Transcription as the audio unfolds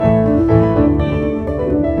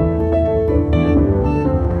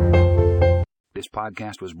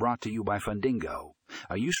podcast was brought to you by Fundingo.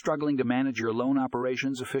 Are you struggling to manage your loan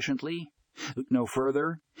operations efficiently? Look no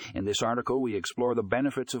further. In this article, we explore the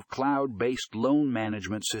benefits of cloud-based loan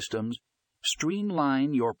management systems.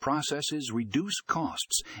 Streamline your processes, reduce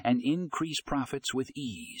costs, and increase profits with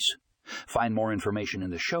ease. Find more information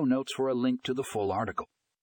in the show notes for a link to the full article.